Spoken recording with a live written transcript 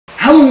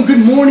and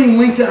good morning,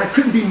 LinkedIn. I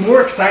couldn't be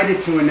more excited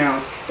to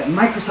announce that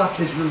Microsoft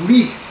has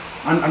released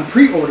on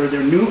pre-order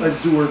their new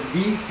Azure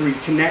V3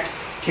 Kinect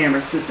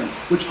camera system,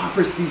 which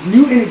offers these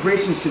new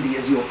integrations to the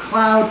Azure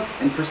cloud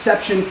and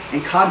perception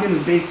and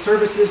cognitive-based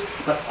services,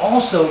 but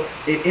also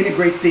it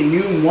integrates the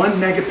new 1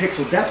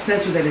 megapixel depth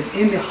sensor that is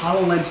in the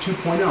HoloLens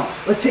 2.0.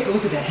 Let's take a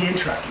look at that hand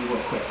tracking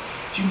real quick.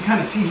 So you can kind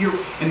of see here,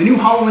 in the new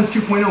HoloLens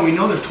 2.0, we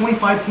know there's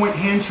 25-point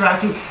hand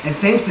tracking, and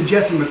thanks to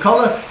Jesse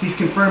McCullough, he's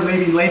confirmed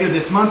maybe later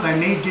this month I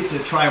may get to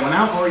try one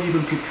out or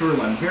even procure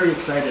one. I'm very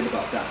excited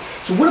about that.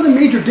 So what are the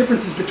major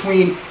differences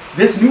between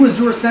this new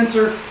Azure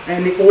sensor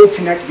and the old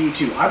Kinect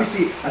V2?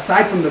 Obviously,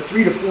 aside from the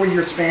 3 to 4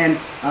 year span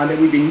that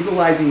we've been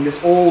utilizing this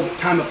old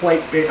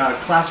time-of-flight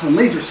Class 1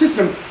 laser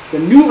system, the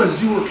new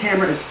Azure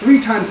camera is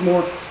 3 times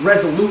more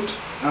resolute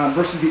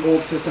versus the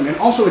old system, and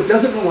also it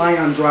doesn't rely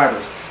on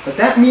drivers. But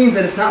that means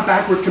that it's not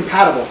backwards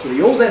compatible. So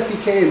the old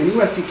SDK and the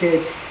new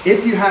SDK,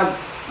 if you have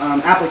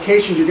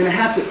applications, you're going to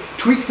have to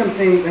tweak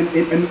something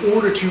in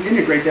order to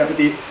integrate that. But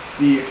the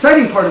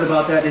exciting part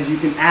about that is you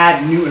can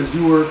add new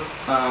Azure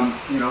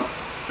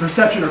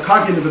perception or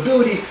cognitive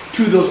abilities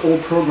to those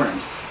old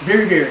programs.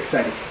 Very, very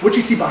exciting. What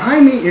you see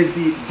behind me is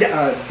the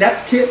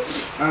DepthKit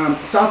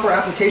software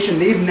application.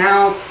 They've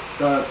now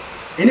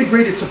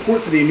integrated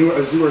support for the new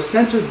Azure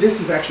sensor. This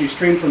is actually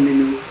streamed from the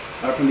new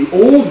from the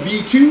old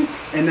V2,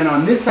 and then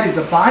on this side is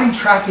the body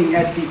tracking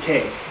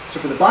SDK. So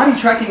for the body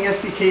tracking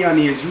SDK on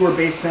the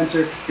Azure-based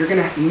sensor, you're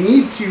going to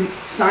need to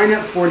sign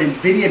up for an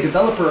NVIDIA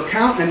developer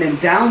account and then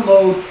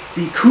download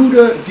the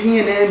CUDA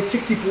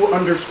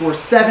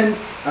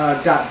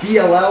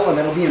DNN64_7.dll, and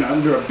that'll be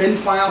under a bin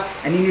file,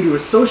 and you need to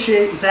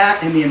associate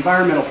that in the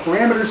environmental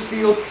parameters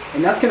field,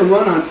 and that's going to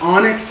run on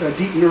Onyx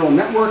deep neural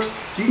networks.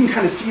 So you can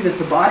kind of see this,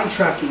 the body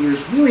tracking here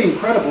is really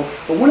incredible.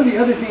 But one of the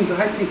other things that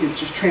I think is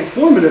just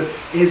transformative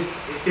is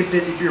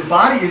if your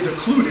body is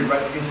occluded,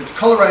 right, because it's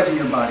colorizing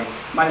your body.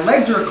 My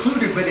legs are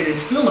occluded, but it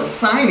is still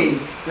assigning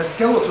the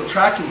skeletal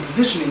tracking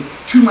positioning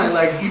to my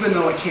legs, even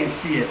though I can't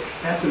see it.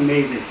 That's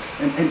amazing.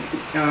 And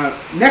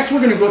next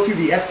we're going to go through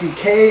the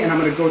SDK, and I'm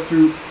going to go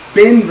through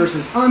bin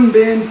versus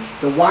unbin,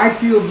 the wide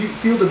field of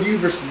view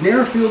versus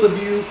narrow field of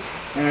view.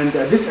 And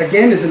this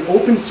again is an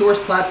open source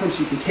platform,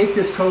 so you can take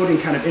this code and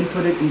kind of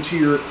input it into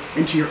your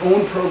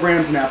own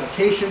programs and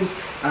applications.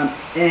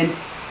 And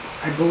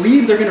I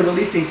believe they're going to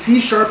release a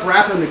C#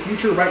 wrapper in the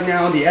future. Right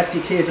now the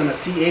SDK is on a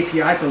C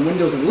API for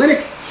Windows and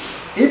Linux.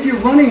 If you're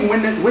running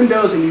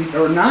Windows and you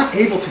are not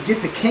able to get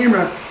the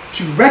camera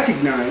to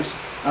recognize,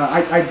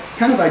 I've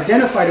kind of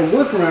identified a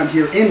workaround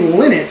here in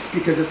Linux,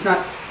 because it's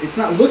not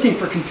looking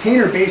for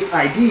container-based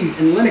IDs.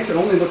 In Linux it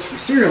only looks for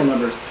serial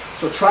numbers.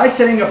 So try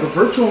setting up a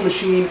virtual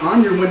machine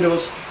on your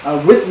Windows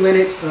with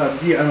Linux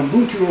via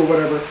Ubuntu or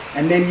whatever,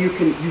 and then you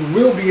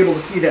will be able to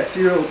see that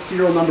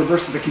serial number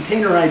versus the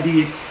container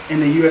IDs in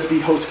the USB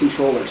host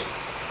controllers.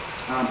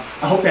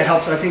 I hope that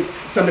helps. I think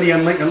somebody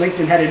on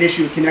LinkedIn had an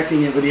issue with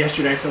connecting it with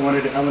yesterday, so I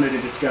wanted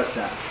to discuss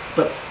that.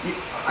 But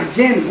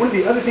again, one of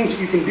the other things that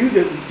you can do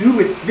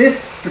with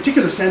this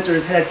particular sensor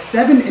is it has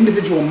 7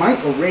 individual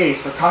microarrays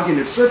for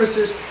cognitive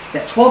services,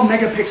 that 12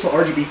 megapixel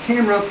RGB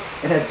camera.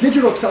 It has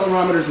digital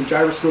accelerometers and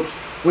gyroscopes,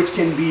 which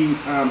can be,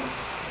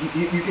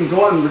 you can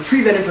go out and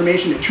retrieve that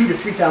information at 2,000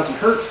 to 3,000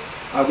 hertz,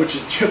 which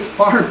is just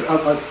far and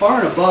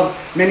above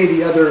many of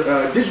the other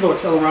digital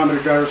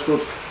accelerometer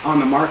gyroscopes on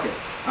the market.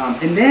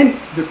 And then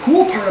the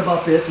cool part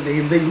about this is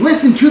they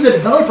listen to the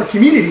developer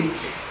community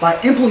by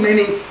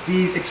implementing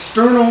these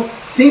external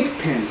sync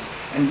pins.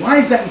 And why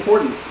is that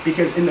important?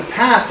 Because in the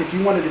past, if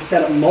you wanted to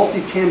set up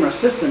multi-camera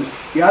systems,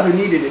 you either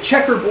needed a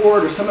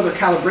checkerboard or some other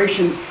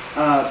calibration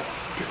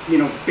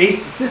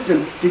based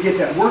system to get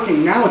that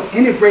working. Now it's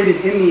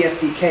integrated in the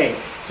SDK.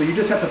 So you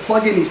just have to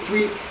plug in these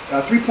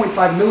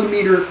 3.5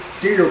 millimeter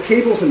stereo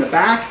cables in the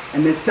back,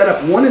 and then set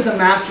up one as a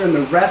master and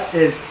the rest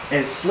as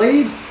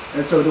slaves.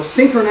 And so it'll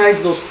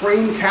synchronize those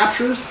frame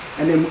captures,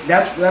 and then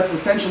that's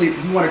essentially, if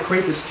you want to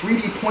create this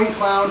 3D point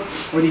cloud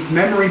or these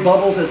memory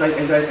bubbles, as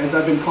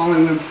I've been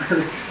calling them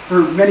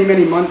for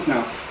many months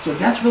now. So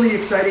that's really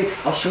exciting.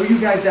 I'll show you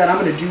guys that. I'm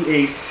going to do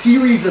a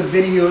series of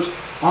videos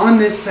on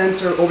this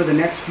sensor over the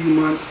next few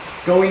months,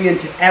 going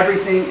into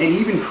everything and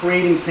even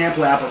creating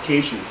sample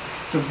applications.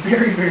 So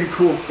very, very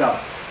cool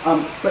stuff.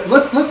 But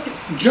let's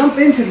jump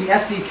into the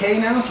SDK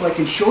now, so I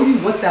can show you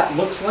what that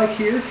looks like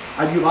here.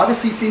 You've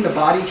obviously seen the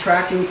body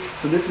tracking.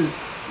 So this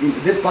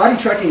body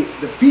tracking,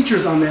 the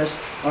features on this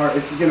are,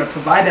 it's going to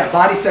provide that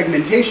body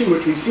segmentation,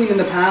 which we've seen in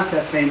the past.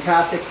 That's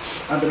fantastic.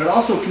 But it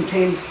also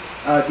contains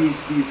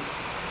these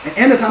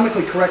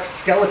anatomically correct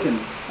skeleton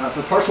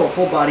for partial or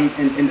full bodies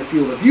in the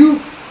field of view.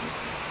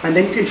 And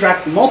then you can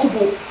track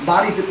multiple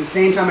bodies at the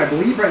same time. I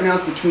believe right now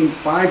it's between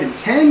 5 and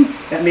 10.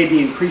 That may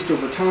be increased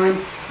over time.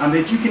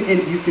 That you can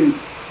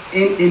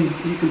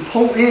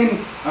pull in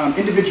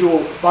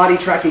individual body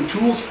tracking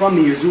tools from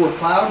the Azure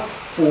cloud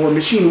for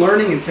machine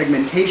learning and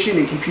segmentation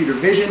and computer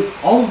vision.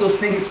 All of those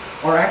things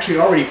are actually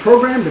already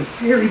programmed and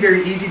very,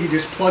 very easy to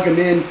just plug them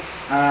in.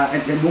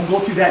 And we'll go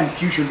through that in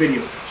future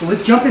videos. So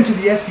let's jump into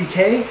the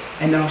SDK,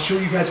 and then I'll show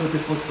you guys what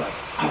this looks like.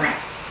 All right.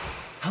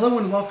 Hello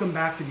and welcome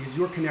back to the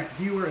Azure Kinect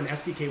viewer and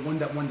SDK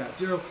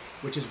 1.1.0,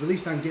 which is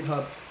released on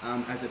GitHub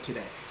as of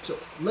today. So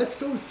let's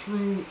go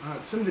through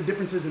some of the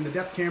differences in the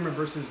depth camera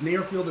versus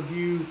near field of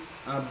view,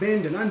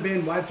 binned and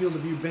unbinned, wide field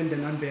of view, binned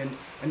and unbinned.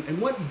 And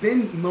what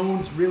binned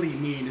modes really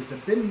mean is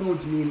that binned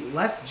modes mean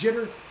less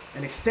jitter,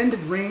 an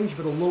extended range,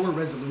 but a lower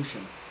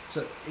resolution.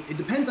 So it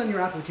depends on your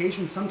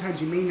application.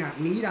 Sometimes you may not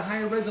need a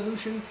higher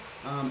resolution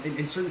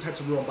in certain types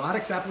of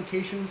robotics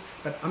applications,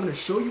 but I'm going to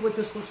show you what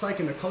this looks like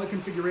in the color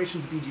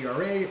configurations,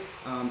 BGRA,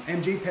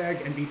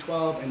 MJPEG, and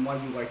B12, and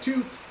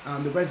YUY2.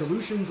 The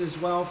resolutions as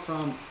well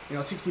from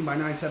 16 by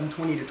 9,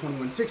 720 to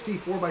 2160,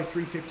 4 by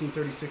 3,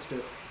 1536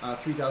 to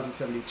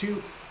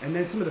 3072. And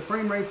then some of the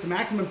frame rates, the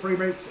maximum frame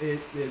rates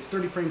is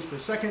 30 frames per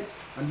second.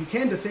 You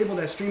can disable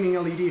that streaming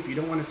LED if you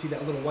don't want to see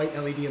that little white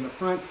LED in the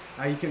front.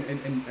 You can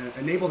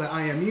enable the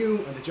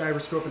IMU, the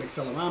gyroscope and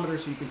accelerometer,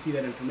 so you can see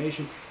that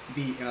information.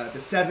 The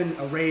 7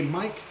 array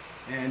mic,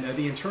 and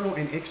the internal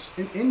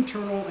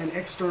and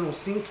external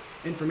sync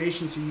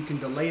information, so you can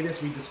delay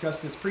this. We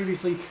discussed this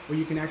previously, where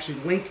you can actually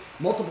link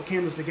multiple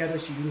cameras together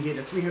so you can get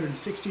a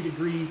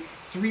 360-degree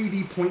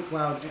 3D point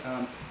cloud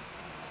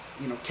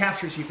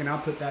capture, so you can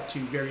output that to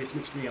various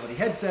mixed reality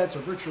headsets or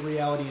virtual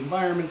reality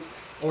environments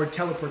or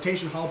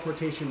teleportation,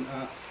 holoportation,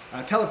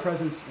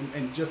 telepresence,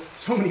 and just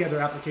so many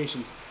other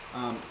applications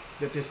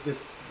that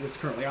this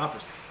currently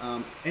offers.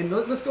 And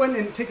let's go ahead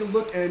and take a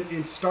look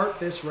and start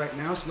this right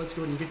now. So let's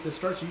go ahead and get this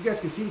started so you guys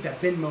can see what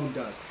that bin mode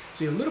does.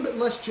 So a little bit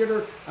less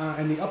jitter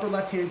in the upper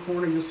left-hand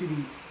corner. You'll see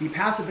the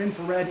passive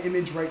infrared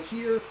image right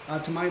here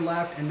to my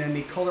left, and then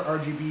the color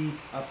RGB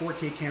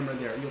 4K camera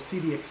there. You'll see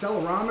the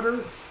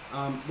accelerometer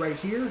right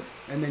here,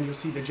 and then you'll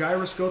see the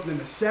gyroscope, and then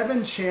the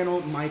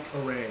 7-channel mic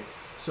array.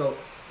 So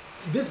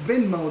this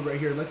bin mode right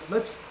here,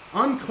 let's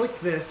unclick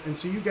this, and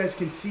so you guys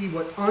can see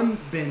what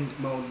unbinned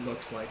mode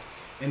looks like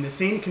in the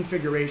same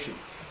configuration.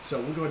 So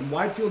we'll go ahead and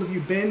wide field of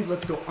view binned.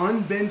 Let's go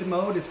unbinned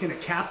mode. It's going to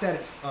cap that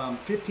at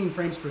 15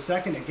 frames per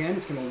second. Again,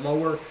 it's going to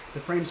lower the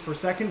frames per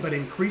second, but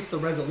increase the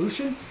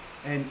resolution.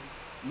 And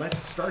let's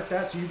start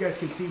that so you guys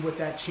can see what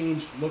that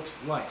change looks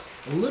like.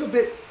 A little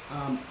bit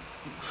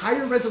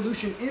higher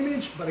resolution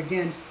image, but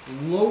again,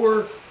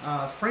 lower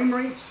frame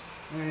rates.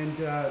 And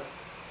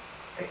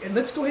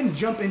let's go ahead and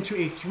jump into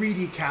a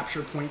 3D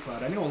capture point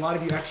cloud. I know a lot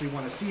of you actually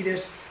want to see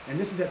this, and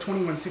this is at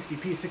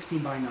 2160p, 16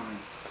 by 9.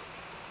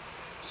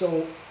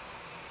 So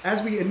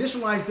as we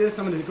initialize this,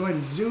 I'm going to go ahead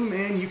and zoom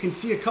in. You can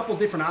see a couple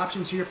different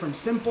options here, from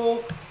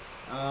simple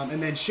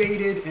and then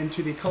shaded, and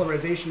to the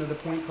colorization of the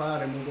point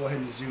cloud, and we'll go ahead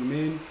and zoom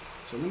in.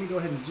 So let me go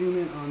ahead and zoom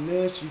in on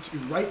this. You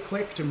right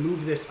click to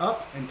move this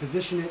up and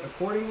position it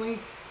accordingly.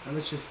 And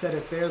let's just set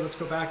it there. Let's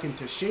go back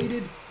into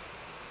shaded.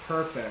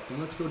 Perfect. And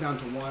let's go down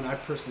to 1. I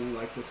personally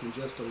like this one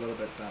just a little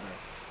bit better.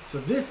 So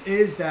this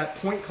is that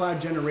point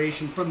cloud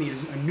generation from the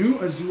new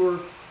Azure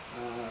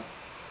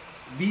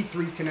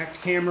V3 Kinect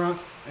camera,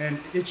 and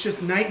it's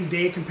just night and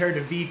day compared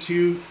to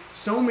V2.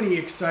 So many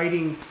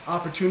exciting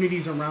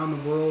opportunities around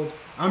the world.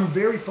 I'm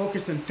very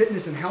focused in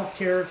fitness and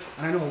healthcare,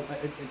 and I know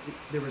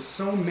there were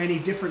so many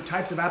different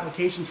types of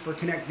applications for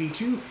Kinect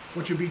V2,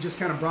 which would be just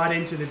kind of brought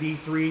into the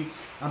V3.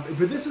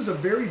 But this is a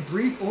very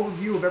brief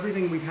overview of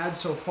everything we've had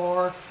so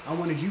far. I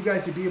wanted you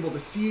guys to be able to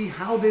see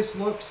how this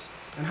looks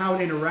and how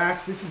it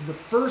interacts. This is the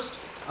first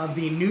of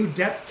the new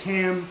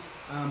DepthCam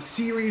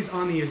series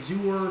on the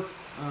Azure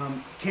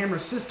camera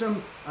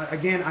system.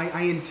 Again,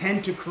 I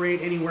intend to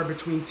create anywhere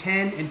between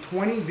 10 and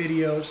 20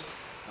 videos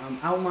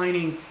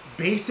outlining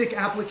basic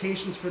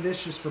applications for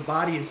this, just for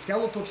body and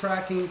skeletal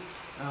tracking,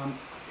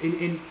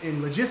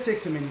 in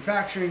logistics and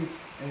manufacturing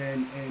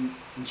and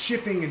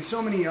shipping and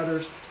so many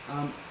others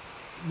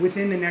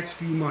within the next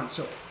few months.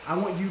 So I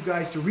want you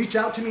guys to reach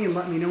out to me and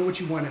let me know what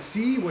you want to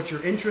see, what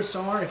your interests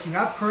are. If you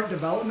have current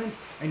developments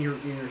and you're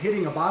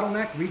hitting a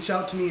bottleneck, reach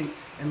out to me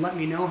and let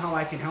me know how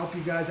I can help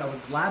you guys. I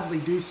would gladly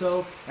do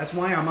so. That's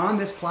why I'm on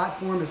this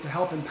platform, is to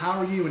help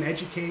empower you and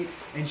educate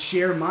and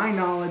share my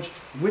knowledge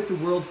with the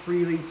world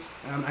freely.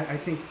 I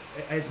think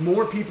as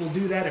more people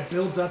do that, it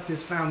builds up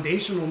this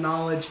foundational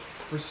knowledge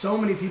for so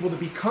many people to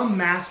become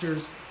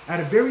masters at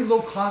a very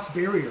low cost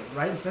barrier,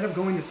 right? Instead of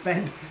going to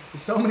spend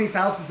so many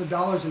thousands of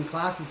dollars in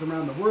classes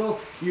around the world,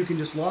 you can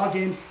just log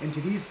in into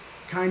these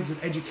kinds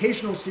of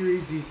educational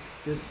series,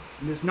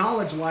 this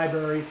knowledge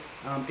library,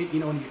 and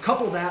you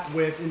couple that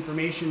with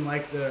information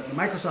like the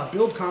Microsoft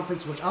Build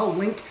Conference, which I'll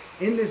link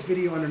in this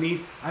video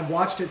underneath. I've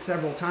watched it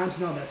several times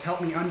now. That's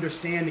helped me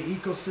understand the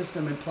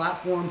ecosystem and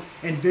platform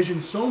and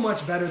vision so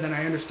much better than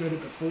I understood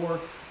it before.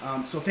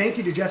 So thank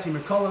you to Jesse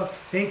McCullough.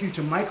 Thank you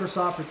to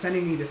Microsoft for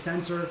sending me the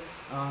sensor.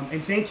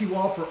 And thank you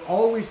all for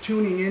always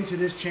tuning into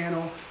this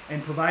channel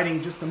and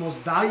providing just the most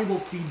valuable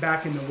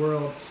feedback in the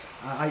world.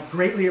 I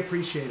greatly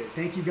appreciate it.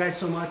 Thank you guys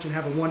so much, and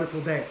have a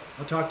wonderful day.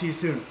 I'll talk to you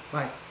soon.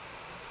 Bye.